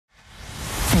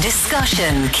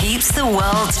Discussion keeps the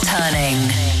world turning.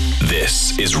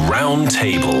 This is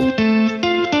Roundtable.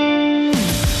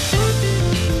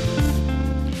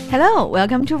 Hello,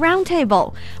 welcome to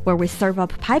Roundtable, where we serve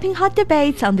up piping hot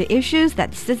debates on the issues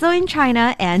that sizzle in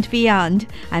China and beyond.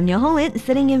 I'm Niu Honglin,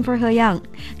 sitting in for He Yang.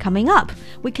 Coming up,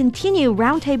 we continue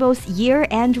Roundtable's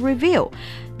year-end review.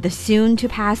 The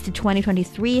soon-to-pass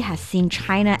 2023 has seen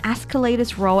China escalate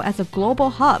its role as a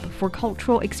global hub for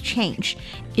cultural exchange.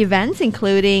 Events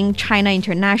including China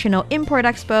International Import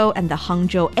Expo and the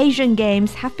Hangzhou Asian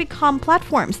Games have become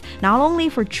platforms not only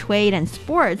for trade and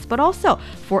sports, but also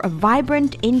for a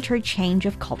vibrant interchange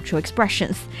of cultural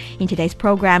expressions. In today's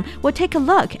program, we'll take a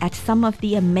look at some of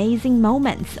the amazing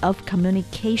moments of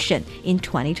communication in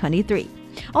 2023.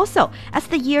 Also, as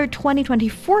the year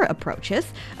 2024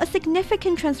 approaches, a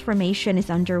significant transformation is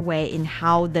underway in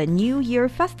how the New Year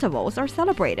festivals are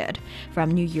celebrated.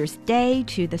 From New Year's Day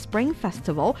to the Spring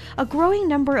Festival, a growing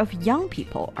number of young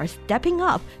people are stepping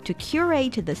up to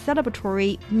curate the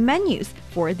celebratory menus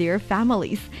for their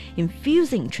families,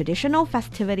 infusing traditional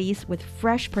festivities with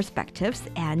fresh perspectives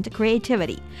and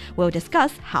creativity. We'll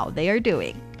discuss how they are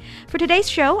doing. For today's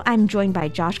show, I'm joined by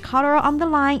Josh Cotterill on the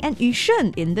line and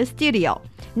Yushun in the studio.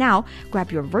 Now,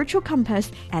 grab your virtual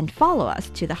compass and follow us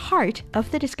to the heart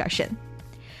of the discussion.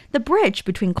 The bridge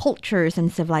between cultures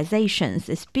and civilizations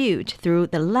is built through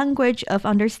the language of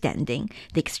understanding,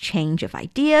 the exchange of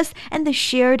ideas, and the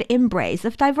shared embrace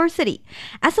of diversity.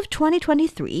 As of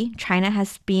 2023, China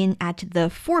has been at the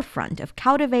forefront of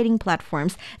cultivating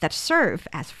platforms that serve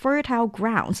as fertile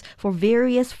grounds for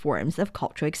various forms of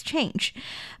cultural exchange.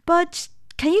 But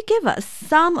can you give us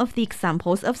some of the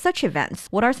examples of such events?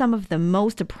 What are some of the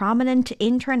most prominent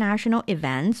international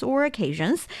events or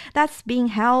occasions that's being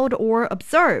held or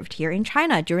observed here in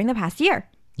China during the past year?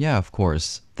 Yeah, of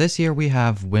course. This year we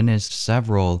have witnessed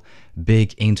several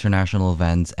big international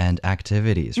events and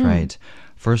activities, right?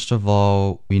 First of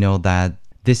all, we know that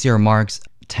this year marks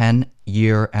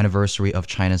 10-year anniversary of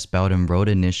China's Belt and Road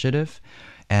Initiative,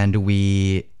 and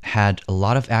we had a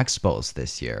lot of expos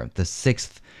this year. The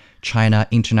 6th China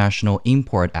International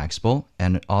Import Expo,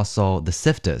 and also the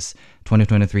CIFTIS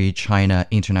 2023 China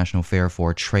International Fair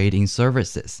for Trade in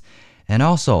Services. And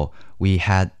also, we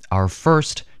had our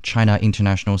first China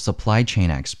International Supply Chain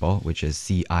Expo, which is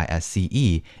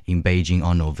CISCE, in Beijing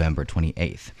on November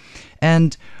 28th.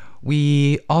 And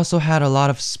we also had a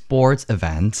lot of sports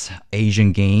events,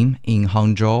 Asian Games in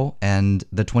Hangzhou, and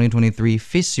the 2023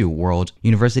 FISU World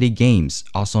University Games,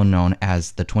 also known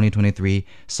as the 2023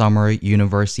 Summer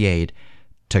Universiade,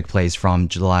 took place from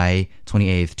July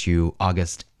 28th to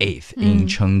August 8th in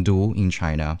Chengdu in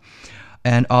China.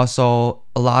 And also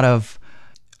a lot of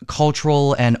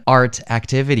cultural and art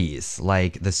activities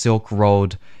like the Silk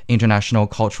Road International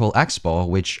Cultural Expo,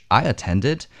 which I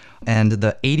attended, and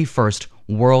the 81st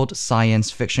World Science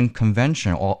Fiction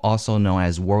Convention, or also known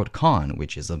as WorldCon,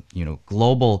 which is a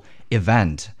global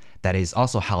event that is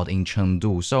also held in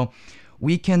Chengdu. So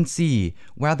we can see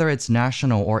whether it's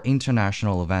national or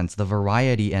international events, the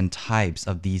variety and types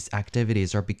of these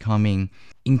activities are becoming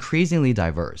increasingly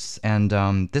diverse. And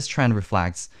this trend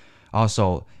reflects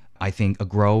also, I think, a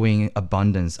growing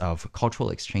abundance of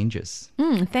cultural exchanges.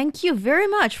 Thank you very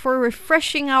much for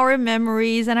refreshing our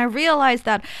memories. And I realize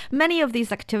that many of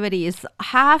these activities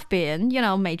have been,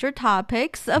 major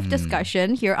topics of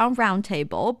discussion here on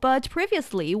Roundtable. But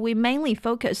previously, we mainly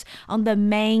focused on the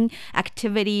main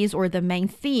activities or the main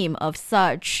theme of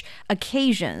such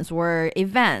occasions or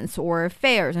events or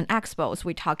fairs and expos.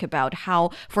 We talk about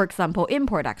how, for example,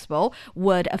 Import Expo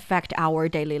would affect our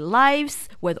daily lives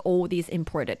with all these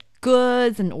imported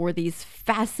goods and all these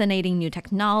fascinating new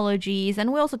technologies.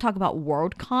 And we also talk about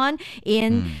WorldCon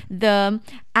in the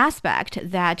aspect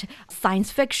that science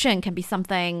fiction can be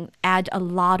something, add a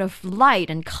lot of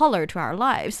light and color to our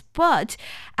lives. But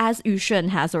as Yushun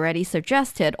has already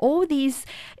suggested, all these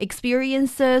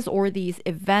experiences or these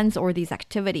events or these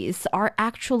activities are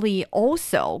actually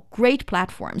also great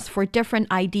platforms for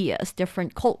different ideas,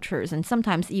 different cultures, and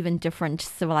sometimes even different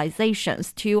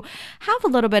civilizations to have a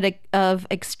little bit of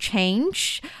exchange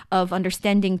of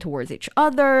understanding towards each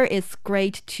other. It's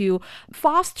great to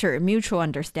foster mutual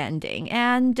understanding.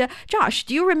 And Josh,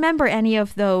 do you remember any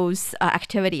of those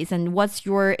activities, and what's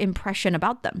your impression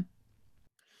about them?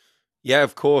 Yeah,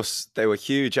 of course, they were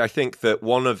huge. I think that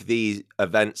one of the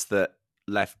events that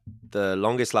left the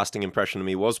longest lasting impression on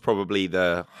me was probably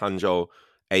the Hangzhou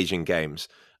Asian Games.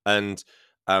 And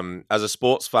as a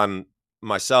sports fan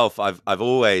myself, I've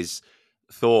always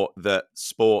thought that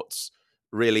sports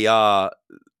really are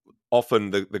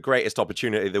often the greatest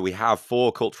opportunity that we have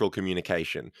for cultural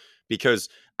communication, because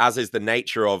as is the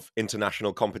nature of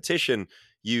international competition,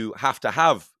 you have to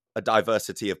have a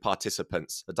diversity of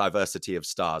participants, a diversity of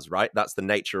stars, right? That's the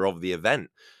nature of the event.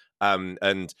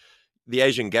 And the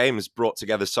Asian Games brought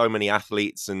together so many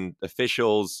athletes and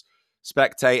officials,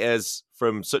 spectators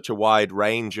from such a wide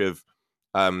range of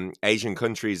Asian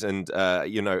countries, and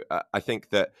I think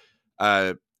that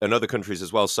and other countries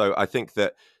as well. So I think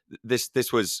that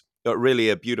this was really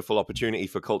a beautiful opportunity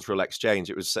for cultural exchange.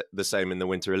 It was the same in the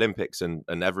Winter Olympics and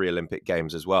every Olympic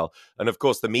Games as well. And of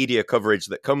course, the media coverage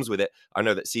that comes with it. I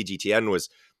know that CGTN was,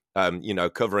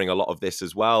 covering a lot of this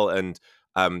as well, and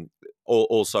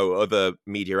also other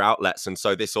media outlets. And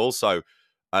so this also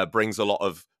brings a lot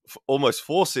of, almost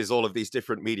forces all of these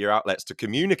different media outlets to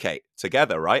communicate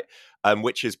together, right?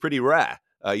 Which is pretty rare.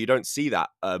 You don't see that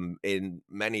in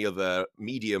many other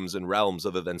mediums and realms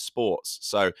other than sports.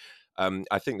 So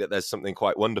I think that there's something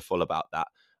quite wonderful about that.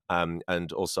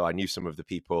 And also I knew some of the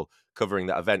people covering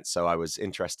that event, so I was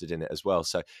interested in it as well.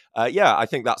 So I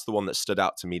think that's the one that stood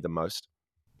out to me the most.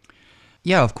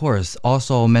 Yeah, of course.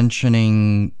 Also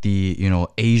mentioning the,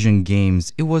 Asian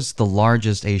Games, it was the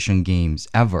largest Asian Games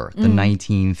ever, the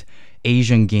 19th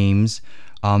Asian Games.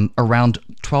 Around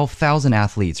 12,000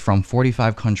 athletes from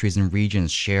 45 countries and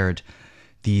regions shared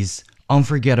these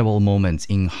unforgettable moments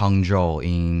in Hangzhou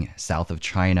in south of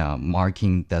China,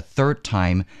 marking the third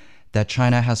time that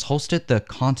China has hosted the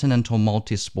Continental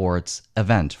Multisports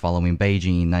event following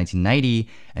Beijing in 1990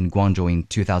 and Guangzhou in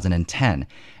 2010.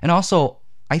 And also,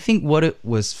 I think what it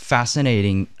was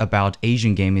fascinating about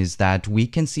Asian Game is that we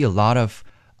can see a lot of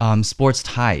sports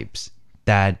types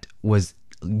that was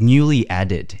newly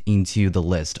added into the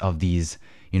list of these,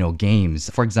 games.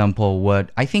 For example, what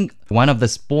I think one of the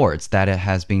sports that it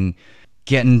has been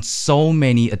getting so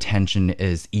many attention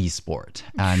is esport.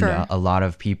 And Sure. A lot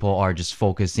of people are just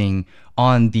focusing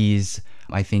on these,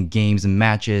 I think, games and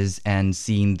matches and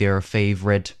seeing their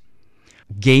favorite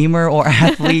gamer or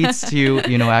athletes to,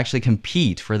 actually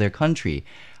compete for their country.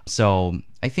 So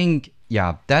I think,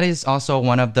 that is also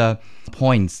one of the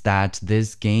points that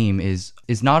this game is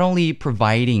not only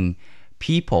providing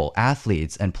people,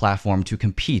 athletes, and platform to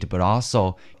compete, but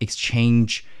also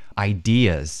exchange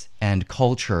ideas and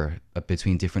culture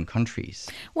between different countries.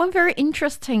 One very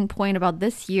interesting point about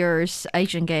this year's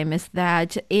Asian Game is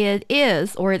that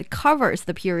it covers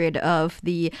the period of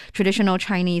the traditional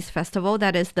Chinese festival,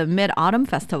 that is the Mid-Autumn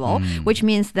Festival, which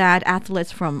means that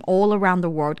athletes from all around the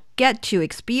world get to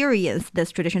experience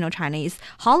this traditional Chinese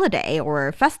holiday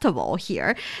or festival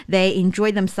here. They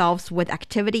enjoy themselves with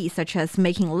activities such as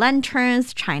making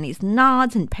lanterns, Chinese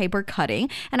knots, and paper cutting.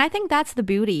 And I think that's the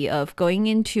beauty of going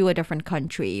into a different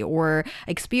country or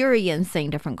experiencing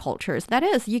different cultures. That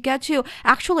is, you get to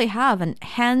actually have a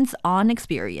hands-on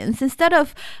experience instead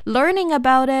of learning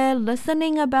about it,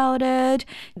 listening about it,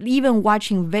 even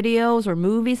watching videos or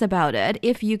movies about it.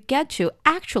 If you get to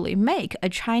actually make a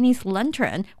Chinese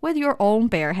lantern with your own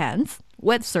bare hands,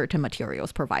 with certain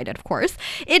materials provided, of course,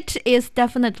 it is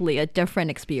definitely a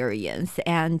different experience.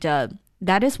 And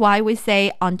that is why we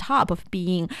say, on top of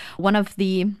being one of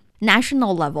the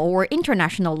national level or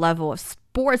international level of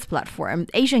sports platform,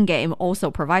 Asian Game also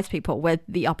provides people with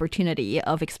the opportunity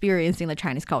of experiencing the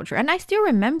Chinese culture. And I still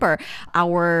remember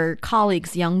our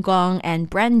colleagues Yang Gong and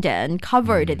Brandon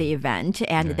covered the event,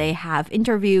 and they have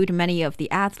interviewed many of the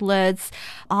athletes,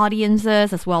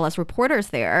 audiences, as well as reporters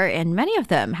there. And many of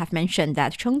them have mentioned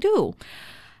that Chengdu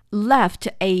left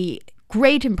a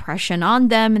great impression on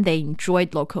them. They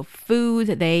enjoyed local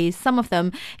food. Some of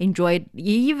them enjoyed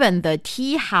even the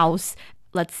tea house,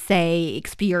 let's say,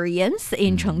 experience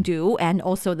in Chengdu, and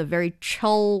also the very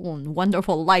chill and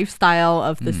wonderful lifestyle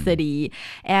of the city.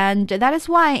 And that is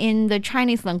why in the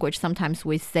Chinese language, sometimes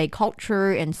we say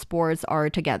culture and sports are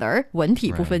together. 文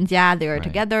体不分家, they are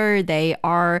together. They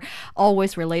are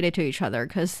always related to each other,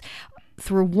 because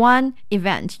through one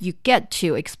event, you get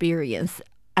to experience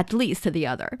at least the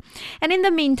other. And in the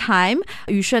meantime,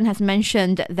 Yushun has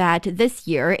mentioned that this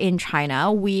year in China,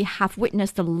 we have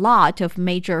witnessed a lot of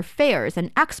major fairs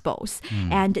and expos.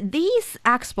 And these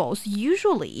expos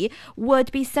usually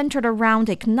would be centered around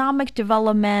economic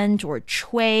development or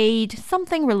trade,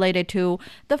 something related to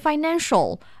the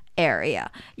financial area.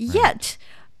 Yet,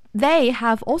 they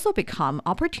have also become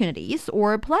opportunities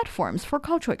or platforms for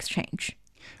cultural exchange.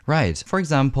 Right. For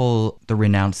example, the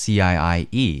renowned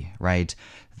CIIE, right?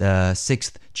 The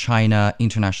 6th China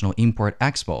International Import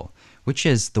Expo, which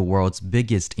is the world's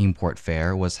biggest import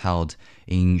fair, was held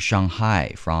in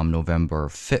Shanghai from November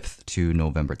 5th to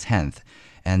November 10th.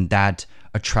 And that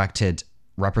attracted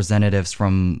representatives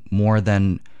from more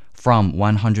than from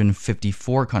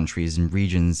 154 countries and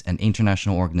regions and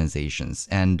international organizations.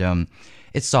 And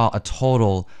it saw a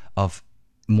total of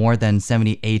more than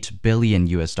 78 billion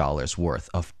US dollars worth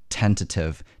of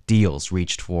tentative deals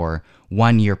reached for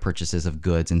one-year purchases of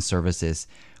goods and services,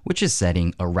 which is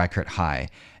setting a record high.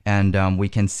 And we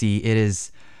can see it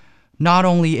is not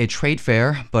only a trade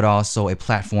fair, but also a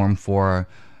platform for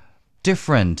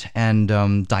different and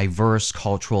diverse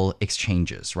cultural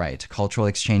exchanges, right? Cultural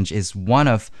exchange is one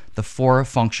of the 4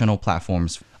 functional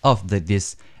platforms of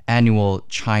this annual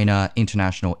China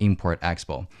International Import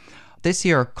Expo. This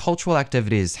year, cultural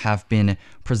activities have been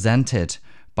presented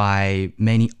by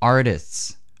many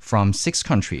artists from 6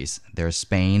 countries. There's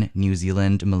Spain, New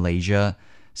Zealand, Malaysia,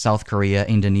 South Korea,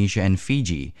 Indonesia, and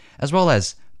Fiji, as well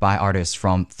as by artists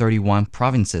from 31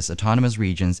 provinces, autonomous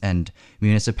regions, and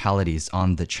municipalities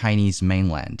on the Chinese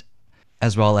mainland,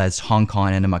 as well as Hong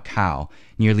Kong and Macau.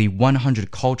 Nearly 100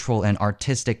 cultural and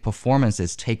artistic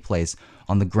performances take place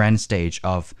on the grand stage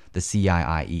of the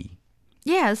CIIE.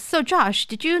 Yes, so Josh,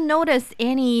 did you notice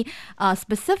any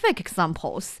specific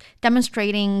examples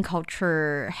demonstrating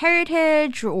culture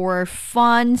heritage or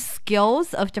fun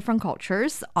skills of different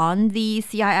cultures on the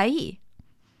CIIE?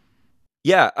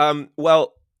 Yeah,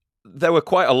 well, there were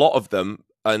quite a lot of them,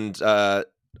 and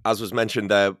as was mentioned,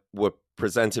 there were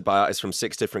presented by artists from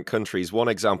 6 different countries. One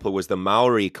example was the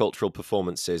Maori cultural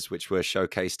performances, which were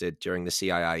showcased during the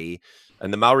CIIE.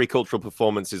 And the Maori cultural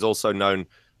performance is also known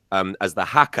as the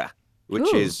haka,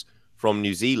 which is from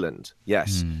New Zealand.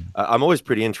 Yes. I'm always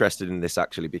pretty interested in this,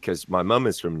 actually, because my mum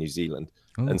is from New Zealand.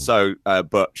 And so,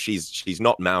 but she's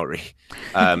not Maori.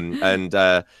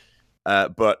 But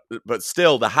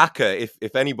still, the haka,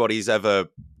 if anybody's ever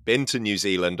been to New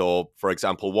Zealand or, for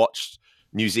example, watched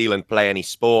New Zealand play any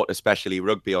sport, especially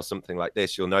rugby or something like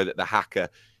this, you'll know that the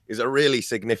haka is a really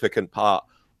significant part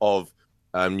of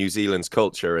New Zealand's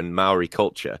culture and Maori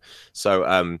culture. So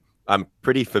I'm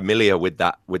pretty familiar with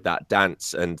that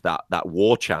dance and that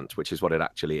war chant, which is what it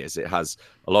actually is. It has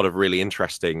a lot of really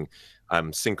interesting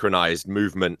synchronized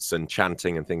movements and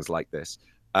chanting and things like this.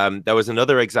 There was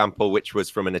another example, which was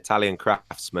from an Italian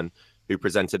craftsman who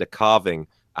presented a carving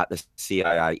at the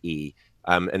CIIE.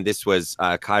 And this was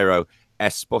Cairo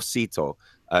Esposito,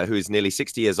 who is nearly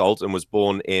 60 years old and was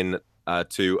born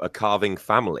to a carving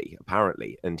family,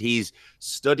 apparently. And he's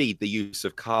studied the use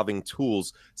of carving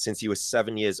tools since he was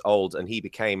 7 years old. And he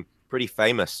became pretty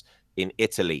famous in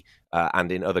Italy and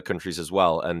in other countries as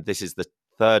well. And this is the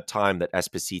 3rd time that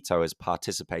Esposito has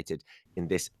participated in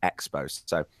this expo.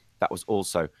 So that was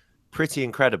also pretty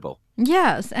incredible.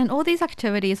 Yes, and all these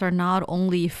activities are not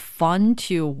only fun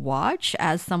to watch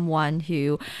as someone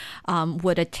who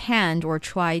would attend or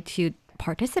try to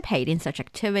participate in such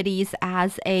activities.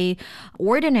 As a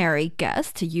ordinary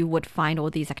guest, you would find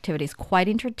all these activities quite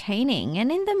entertaining.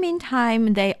 And in the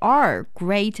meantime, they are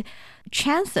great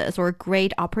chances or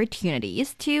great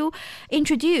opportunities to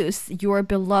introduce your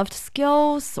beloved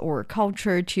skills or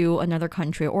culture to another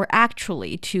country, or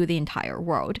actually to the entire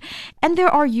world. And there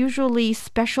are usually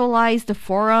specialized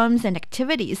forums and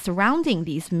activities surrounding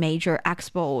these major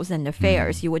expos and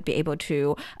fairs. You would be able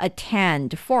to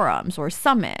attend forums or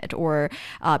summit or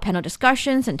panel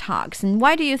discussions and talks. And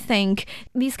why do you think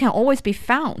these can always be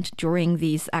found during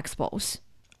these expos?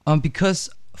 Because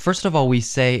first of all, we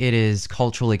say it is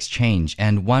cultural exchange,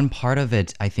 and one part of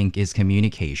it, I think, is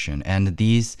communication. And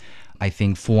these, I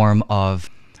think, form of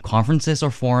conferences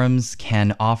or forums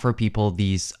can offer people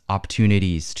these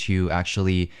opportunities to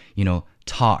actually,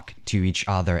 talk to each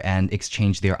other and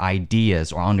exchange their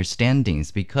ideas or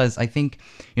understandings. Because I think,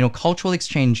 cultural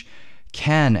exchange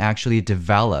can actually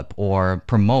develop or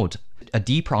promote a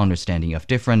deeper understanding of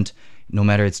different, no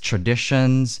matter it's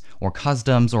traditions or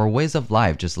customs or ways of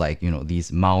life, just like,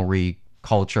 these Maori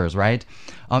cultures, right?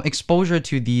 Exposure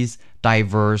to these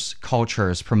diverse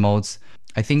cultures promotes,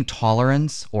 I think,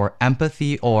 tolerance or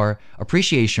empathy or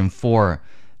appreciation for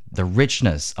the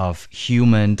richness of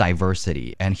human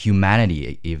diversity and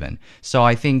humanity even. So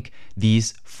I think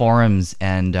these forums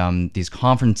and these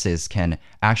conferences can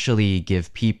actually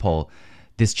give people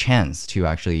this chance to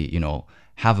actually,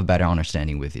 have a better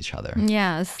understanding with each other.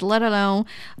 Yes, let alone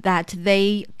that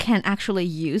they can actually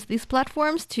use these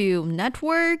platforms to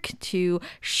network, to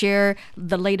share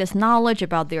the latest knowledge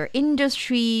about their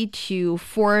industry, to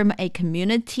form a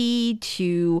community,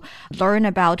 to learn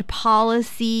about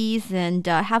policies, and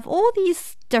have all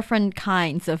these different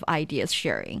kinds of ideas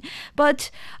sharing. But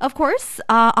of course,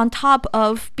 on top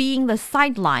of being the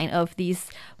sideline of these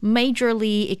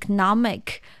majorly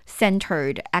economic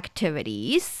centered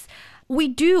activities, we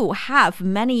do have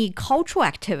many cultural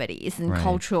activities and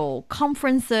cultural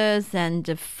conferences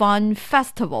and fun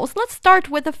festivals. Let's start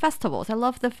with the festivals. I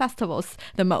love the festivals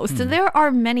the most. There are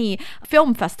many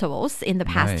film festivals in the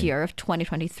past year of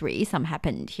 2023. Some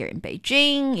happened here in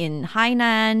Beijing, in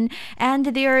Hainan, and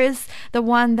there is the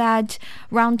one that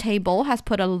Roundtable has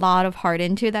put a lot of heart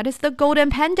into. That is the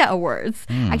Golden Panda Awards.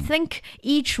 I think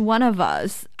each one of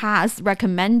us has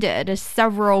recommended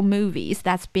several movies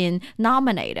that's been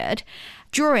nominated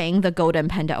during the Golden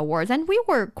Panda Awards, and we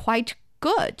were quite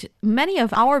good. Many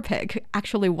of our pick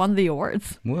actually won the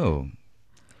awards. Whoa.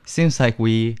 Seems like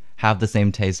we have the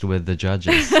same taste with the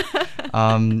judges. This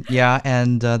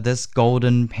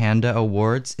Golden Panda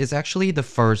Awards is actually the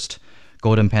first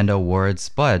Golden Panda Awards,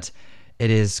 but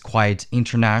it is quite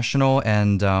international,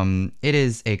 and it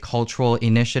is a cultural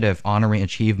initiative honoring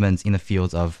achievements in the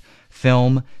fields of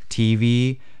film,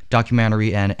 TV,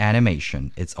 documentary, and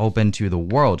animation. It's open to the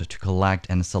world to collect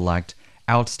and select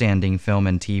outstanding film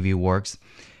and TV works,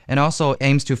 and also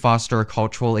aims to foster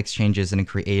cultural exchanges and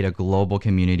create a global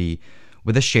community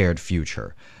with a shared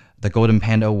future. The Golden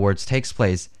Panda Awards takes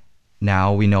place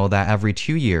now, we know that every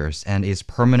 2 years, and is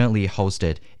permanently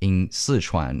hosted in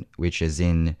Sichuan, which is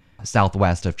in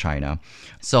southwest of China.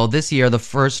 So this year, the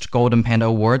first Golden Panda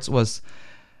Awards was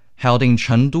held in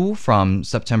Chengdu from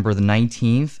September the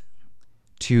 19th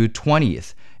to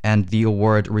 20th, and the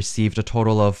award received a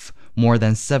total of more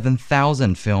than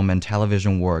 7,000 film and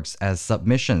television works as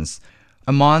submissions.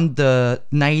 Among the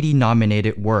 90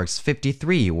 nominated works,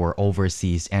 53 were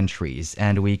overseas entries,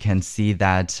 and we can see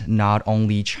that not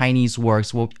only Chinese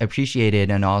works were appreciated,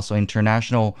 and also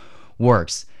international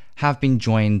works have been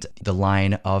joined the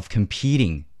line of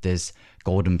competing this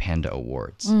Golden Panda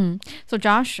Awards. So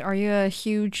Josh, are you a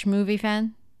huge movie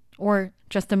fan or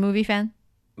just a movie fan?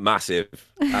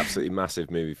 Massive, absolutely massive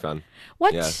movie fan.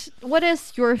 What is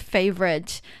your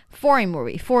favorite foreign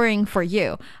movie, foreign for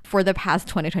you, for the past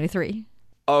 2023?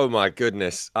 Oh my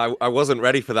goodness, I wasn't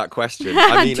ready for that question.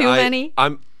 I mean, Too many?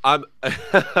 I'm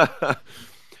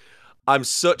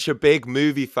such a big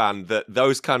movie fan that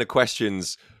those kind of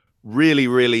questions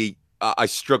really I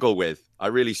struggle with. I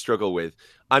really struggle with.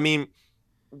 I mean,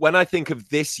 when I think of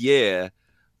this year,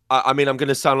 I mean, I'm going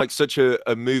to sound like such a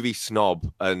movie snob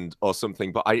or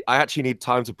something, but I actually need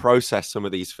time to process some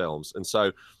of these films. And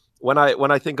so when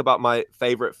I think about my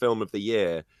favorite film of the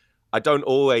year, I don't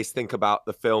always think about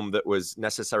the film that was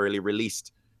necessarily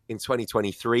released in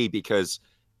 2023, because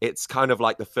it's kind of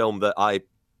like the film that I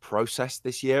processed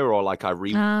this year, or like I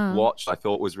rewatched, I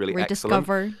thought was really excellent.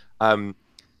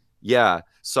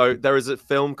 So there is a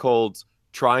film called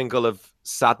Triangle of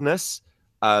Sadness,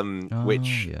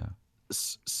 which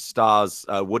stars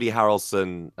Woody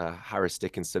Harrelson, Harris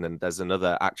Dickinson, and there's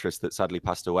another actress that sadly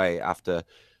passed away after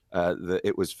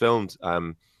it was filmed.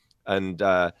 I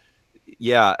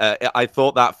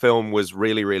thought that film was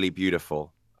really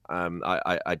beautiful.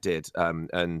 I did.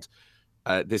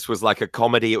 This was like a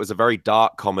comedy. It was a very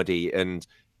dark comedy, and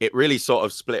it really sort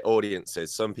of split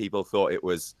audiences. Some people thought it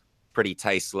was pretty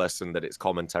tasteless and that its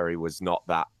commentary was not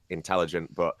that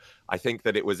intelligent, but I think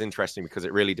that it was interesting because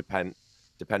it really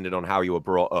depended on how you were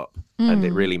brought up, and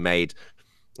it really made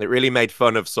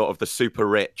fun of sort of the super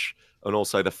rich and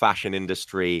also the fashion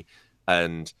industry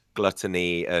and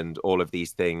gluttony and all of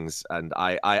these things. And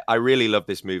I really love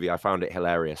this movie. I found it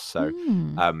hilarious. So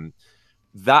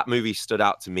that movie stood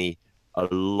out to me a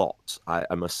lot,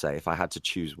 I must say, if I had to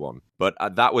choose one. But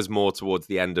that was more towards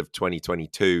the end of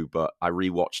 2022, but I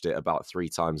rewatched it about 3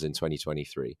 times in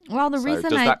 2023. Well, does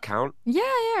that count?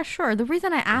 Yeah, sure. The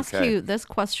reason I ask you this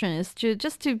question is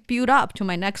just to build up to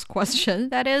my next question.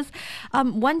 That is,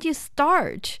 when do you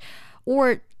start,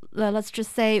 or let's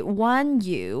just say when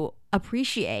you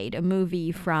appreciate a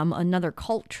movie from another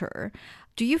culture,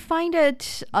 do you find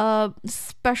it a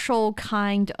special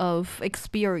kind of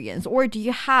experience, or do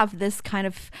you have this kind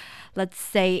of, let's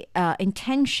say,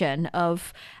 intention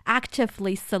of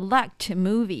actively select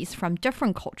movies from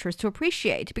different cultures to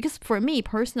appreciate? Because for me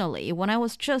personally, when I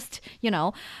was just,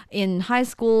 in high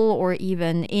school or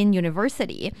even in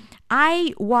university,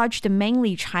 I watched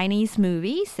mainly Chinese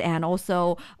movies and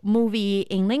also movie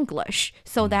in English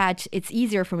so that it's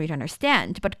easier for me to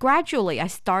understand. But gradually, I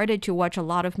started to watch a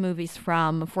lot of movies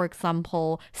from, for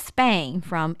example, Spain,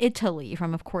 from Italy,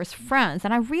 from, of course, France.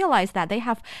 And I realized that they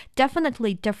have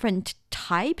definitely different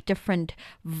type, different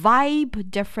vibe,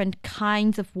 different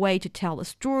kinds of way to tell a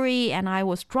story, and I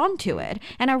was drawn to it.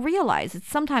 And I realized it's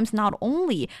sometimes not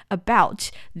only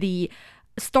about the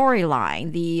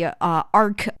storyline, the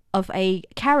arc of a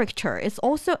character. It's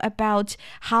also about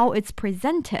how it's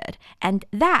presented. And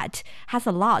that has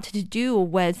a lot to do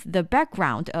with the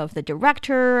background of the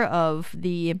director, of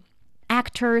the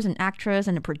actors and actresses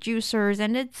and the producers,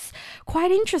 and it's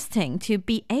quite interesting to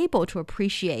be able to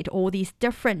appreciate all these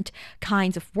different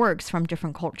kinds of works from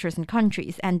different cultures and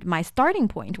countries. And my starting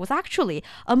point was actually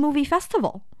a movie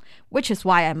festival, which is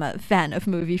why I'm a fan of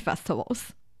movie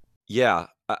festivals. Yeah,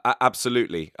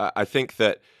 absolutely. I think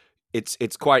that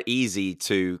it's quite easy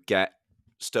to get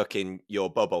stuck in your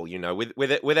bubble,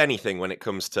 with anything when it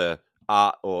comes to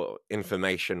art or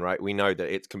information, right? We know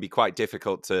that it can be quite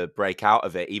difficult to break out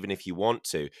of it, even if you want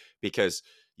to, because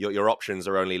your options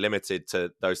are only limited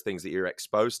to those things that you're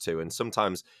exposed to. And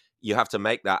sometimes you have to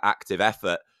make that active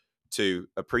effort to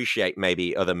appreciate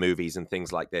maybe other movies and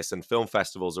things like this. And film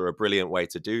festivals are a brilliant way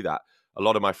to do that. A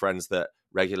lot of my friends that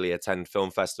regularly attend film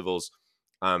festivals,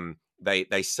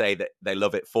 they say that they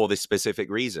love it for this specific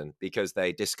reason, because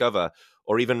they discover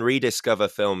or even rediscover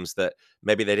films that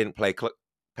maybe they didn't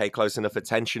pay close enough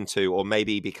attention to, or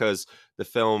maybe because the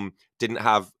film didn't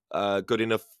have good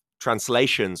enough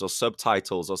translations or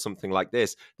subtitles or something like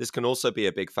this. This can also be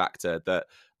a big factor that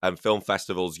film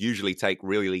festivals usually take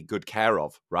really good care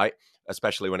of, right?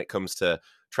 Especially when it comes to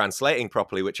translating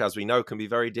properly, which, as we know, can be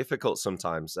very difficult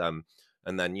sometimes.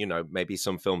 And then, maybe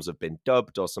some films have been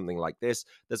dubbed or something like this.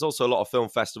 There's also a lot of film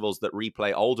festivals that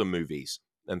replay older movies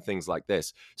and things like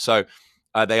this. So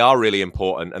they are really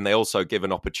important, and they also give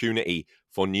an opportunity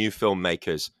for new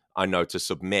filmmakers, I know, to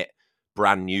submit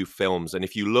brand new films. And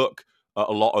if you look at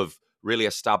a lot of really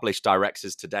established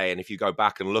directors today, and if you go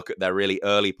back and look at their really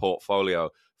early portfolio,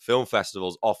 film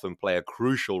festivals often play a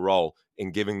crucial role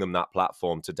in giving them that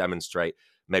platform to demonstrate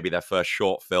maybe their first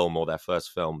short film or their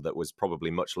first film that was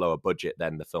probably much lower budget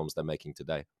than the films they're making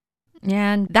today.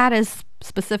 And that is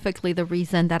specifically the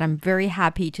reason that I'm very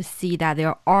happy to see that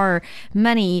there are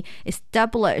many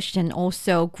established and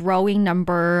also growing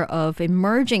number of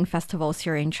emerging festivals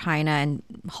here in China. And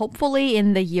hopefully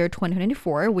in the year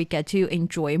 2024, we get to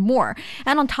enjoy more.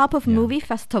 And on top of movie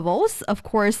festivals, of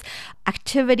course,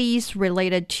 activities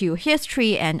related to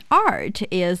history and art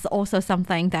is also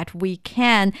something that we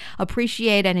can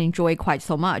appreciate and enjoy quite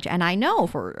so much. And I know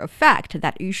for a fact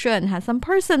that Yushun has some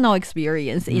personal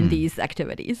experience in these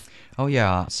activities. Oh,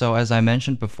 yeah. So as I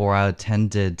mentioned before, I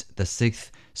attended the 6th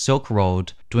Silk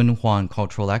Road Dunhuang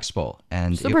Cultural Expo.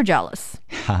 And super jealous.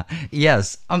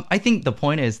 Yes. I think the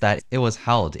point is that it was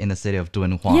held in the city of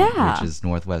Dunhuang, which is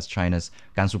northwest China's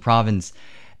Gansu province.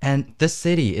 And this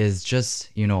city is just,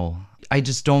 I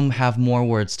just don't have more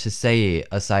words to say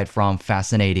aside from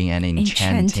fascinating and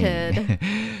enchanting.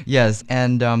 Yes,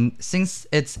 and since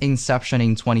its inception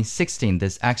in 2016,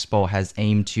 this expo has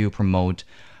aimed to promote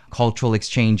cultural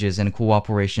exchanges and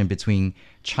cooperation between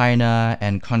China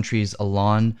and countries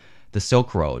along the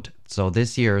Silk Road. So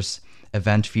this year's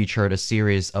event featured a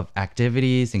series of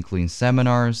activities, including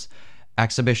seminars,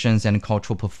 exhibitions, and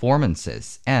cultural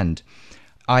performances. And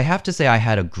I have to say I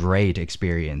had a great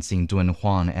experience in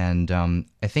Dunhuang, and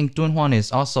I think Dunhuang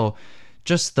is also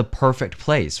just the perfect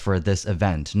place for this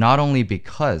event, not only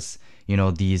because,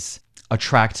 these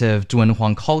attractive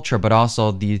Dunhuang culture, but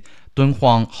also the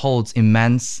Dunhuang holds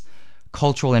immense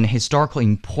cultural and historical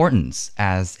importance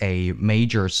as a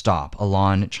major stop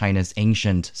along China's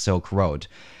ancient Silk Road.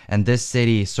 And this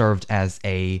city served as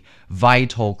a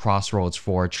vital crossroads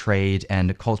for trade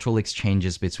and cultural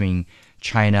exchanges between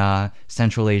China,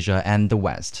 Central Asia, and the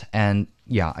West. And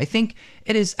yeah, I think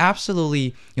it is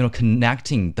absolutely,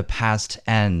 connecting the past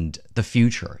and the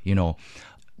future.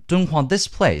 Dunhuang, this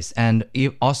place, and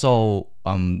also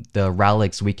the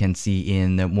relics we can see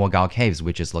in the Mogao Caves,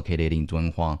 which is located in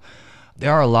Dunhuang.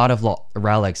 There are a lot of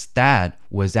relics that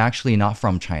was actually not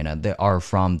from China. They are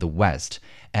from the West.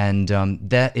 And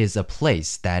that is a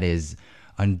place that is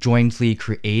jointly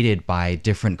created by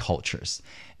different cultures.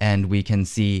 And we can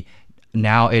see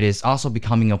now it is also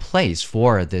becoming a place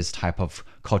for this type of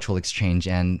cultural exchange.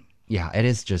 And yeah, it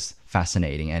is just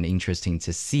fascinating and interesting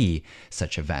to see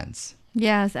such events.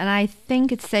 Yes, and I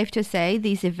think it's safe to say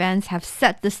these events have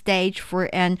set the stage for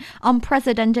an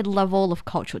unprecedented level of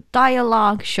cultural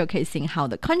dialogue, showcasing how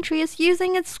the country is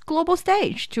using its global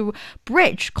stage to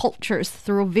bridge cultures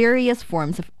through various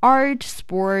forms of art,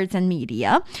 sports, and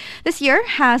media. This year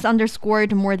has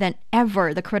underscored more than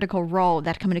ever the critical role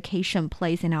that communication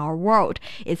plays in our world.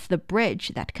 It's the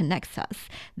bridge that connects us,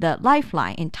 the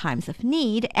lifeline in times of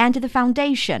need, and the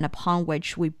foundation upon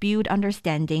which we build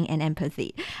understanding and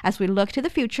empathy. As we look look to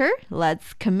the future,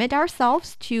 let's commit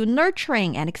ourselves to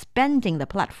nurturing and expanding the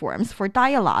platforms for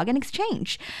dialogue and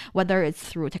exchange, whether it's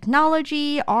through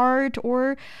technology, art,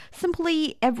 or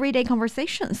simply everyday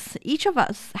conversations. Each of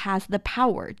us has the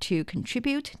power to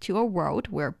contribute to a world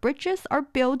where bridges are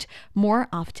built more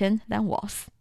often than walls.